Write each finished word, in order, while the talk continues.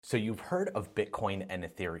So you've heard of Bitcoin and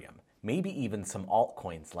Ethereum, maybe even some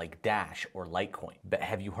altcoins like Dash or Litecoin. But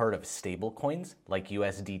have you heard of stablecoins like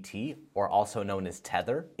USDT, or also known as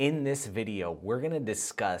Tether? In this video, we're gonna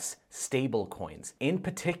discuss stablecoins, in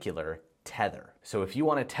particular, Tether. So if you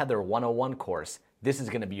want a Tether 101 course, this is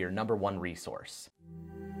gonna be your #1 resource.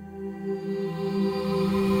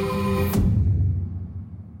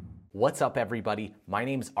 What's up, everybody? My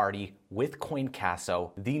name's Artie with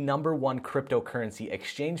CoinCasso, the #1 cryptocurrency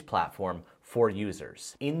exchange platform for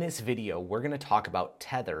users. In this video, we're gonna talk about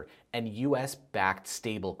Tether and US-backed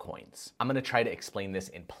stablecoins. I'm gonna try to explain this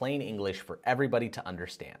in plain English for everybody to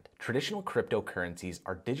understand. Traditional cryptocurrencies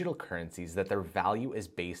are digital currencies that their value is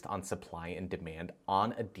based on supply and demand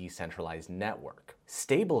on a decentralized network.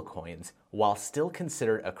 Stablecoins, while still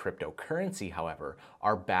considered a cryptocurrency, however,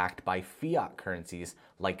 are backed by fiat currencies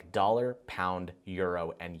like dollar, pound,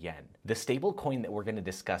 euro, and yen. The stablecoin that we're going to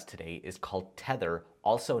discuss today is called Tether,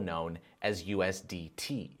 also known as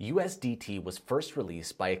USDT. USDT was first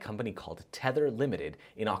released by a company called Tether Limited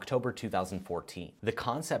in October 2014. The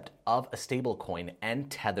concept of a stablecoin and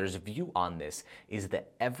Tether's view on this is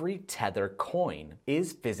that every Tether coin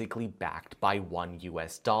is physically backed by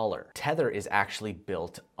 $1. Tether is actually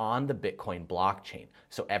built on the Bitcoin blockchain,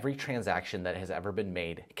 so every transaction that has ever been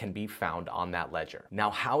made can be found on that ledger. Now,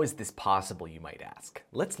 how is this possible, you might ask?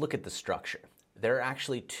 Let's look at the structure. There are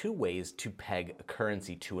actually two ways to peg a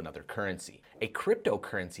currency to another currency. A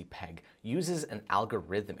cryptocurrency peg uses an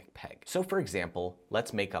algorithmic peg. So for example,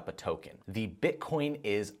 let's make up a token. The Bitcoin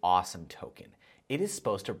is awesome token. It is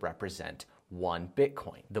supposed to represent 1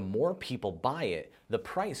 Bitcoin. The more people buy it, the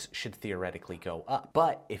price should theoretically go up.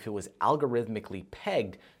 But if it was algorithmically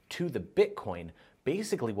pegged to the Bitcoin,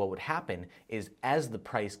 basically what would happen is as the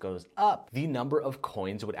price goes up, the number of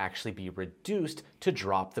coins would actually be reduced to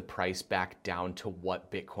drop the price back down to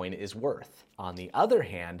what Bitcoin is worth. On the other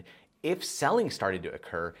hand, if selling started to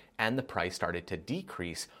occur and the price started to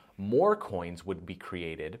decrease, more coins would be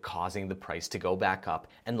created, causing the price to go back up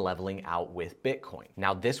and leveling out with Bitcoin.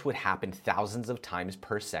 Now, this would happen thousands of times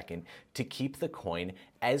per second to keep the coin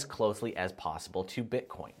as closely as possible to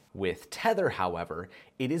Bitcoin. With Tether, however,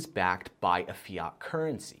 it is backed by a fiat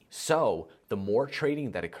currency. So the more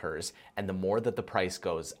trading that occurs and the more that the price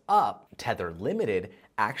goes up, Tether Limited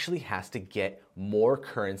actually has to get more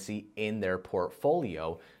currency in their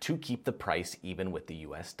portfolio to keep the price even with the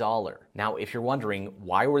US dollar. Now, if you're wondering,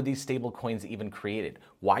 why were these stablecoins even created?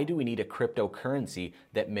 Why do we need a cryptocurrency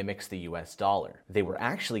that mimics the US dollar? They were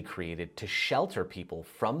actually created to shelter people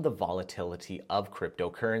from the volatility of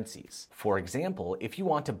cryptocurrencies. For example, if you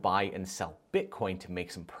want to buy and sell Bitcoin to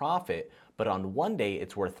make some profit, but on one day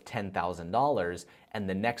it's worth $10,000 and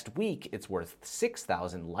the next week it's worth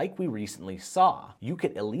 $6,000 like we recently saw, you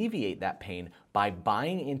could alleviate that pain by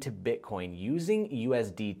buying into Bitcoin using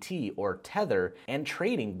USDT or Tether and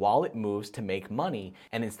trading while it moves to make money.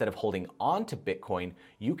 And instead of holding on to Bitcoin,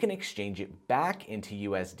 you can exchange it back into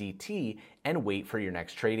USDT and wait for your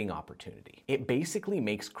next trading opportunity. It basically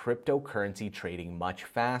makes cryptocurrency trading much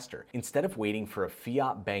faster. Instead of waiting for a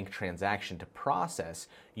fiat bank transaction to process,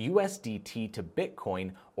 USDT to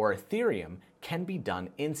Bitcoin or Ethereum can be done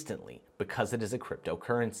instantly because it is a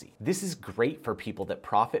cryptocurrency. This is great for people that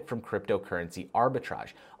profit from cryptocurrency arbitrage,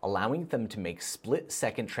 allowing them to make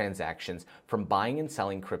split-second transactions from buying and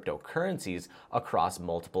selling cryptocurrencies across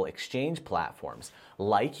multiple exchange platforms,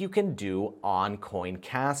 like you can do on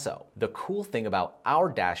CoinCasso. The cool thing about our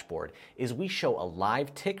dashboard is we show a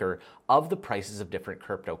live ticker of the prices of different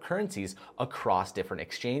cryptocurrencies across different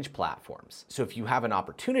exchange platforms. So if you have an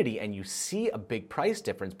opportunity and you see a big price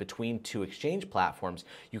difference between two exchange platforms,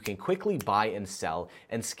 you can quickly buy and sell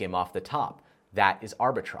and skim off the top. That is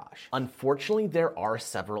arbitrage. Unfortunately, there are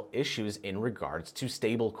several issues in regards to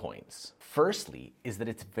stablecoins. Firstly, is that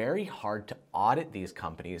it's very hard to audit these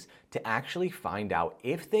companies to actually find out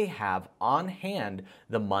if they have on hand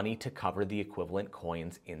the money to cover the equivalent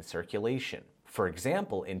coins in circulation. For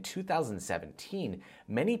example, in 2017,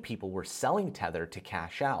 many people were selling Tether to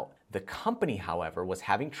cash out. The company, however, was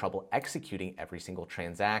having trouble executing every single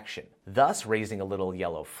transaction, thus raising a little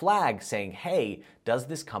yellow flag saying, hey, does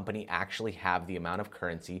this company actually have the amount of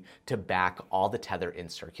currency to back all the Tether in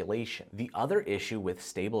circulation? The other issue with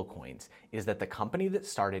stablecoins is that the company that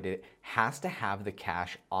started it has to have the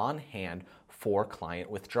cash on hand for client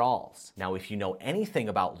withdrawals. Now, if you know anything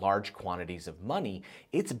about large quantities of money,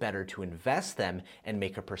 it's better to invest them and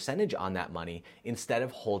make a percentage on that money instead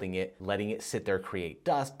of holding it, letting it sit there, create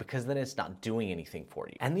dust, because then it's not doing anything for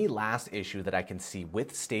you. And the last issue that I can see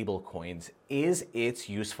with stablecoins is its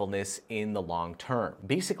usefulness in the long term.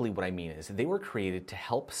 Basically, what I mean is they were created to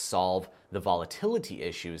help solve the volatility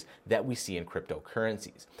issues that we see in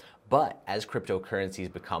cryptocurrencies. But as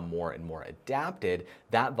cryptocurrencies become more and more adapted,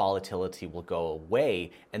 that volatility will go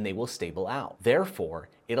away and they will stable out. Therefore,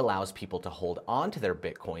 it allows people to hold on to their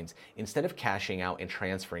Bitcoins instead of cashing out and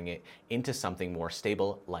transferring it into something more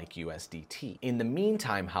stable like USDT. In the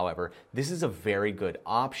meantime, however, this is a very good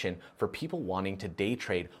option for people wanting to day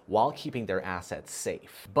trade while keeping their assets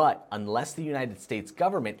safe. But unless the United States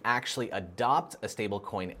government actually adopts a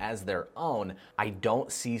stablecoin as their own, I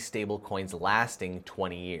don't see stablecoins lasting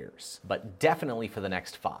 20 years, but definitely for the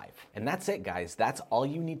next 5. And that's it, guys. That's all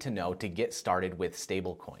you need to know to get started with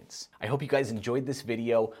stablecoins. I hope you guys enjoyed this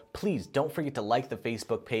video. Please don't forget to like the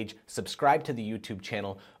Facebook page, subscribe to the YouTube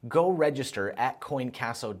channel, go register at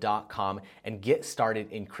coincasso.com and get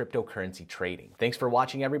started in cryptocurrency trading. Thanks for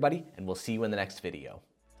watching, everybody, and we'll see you in the next video.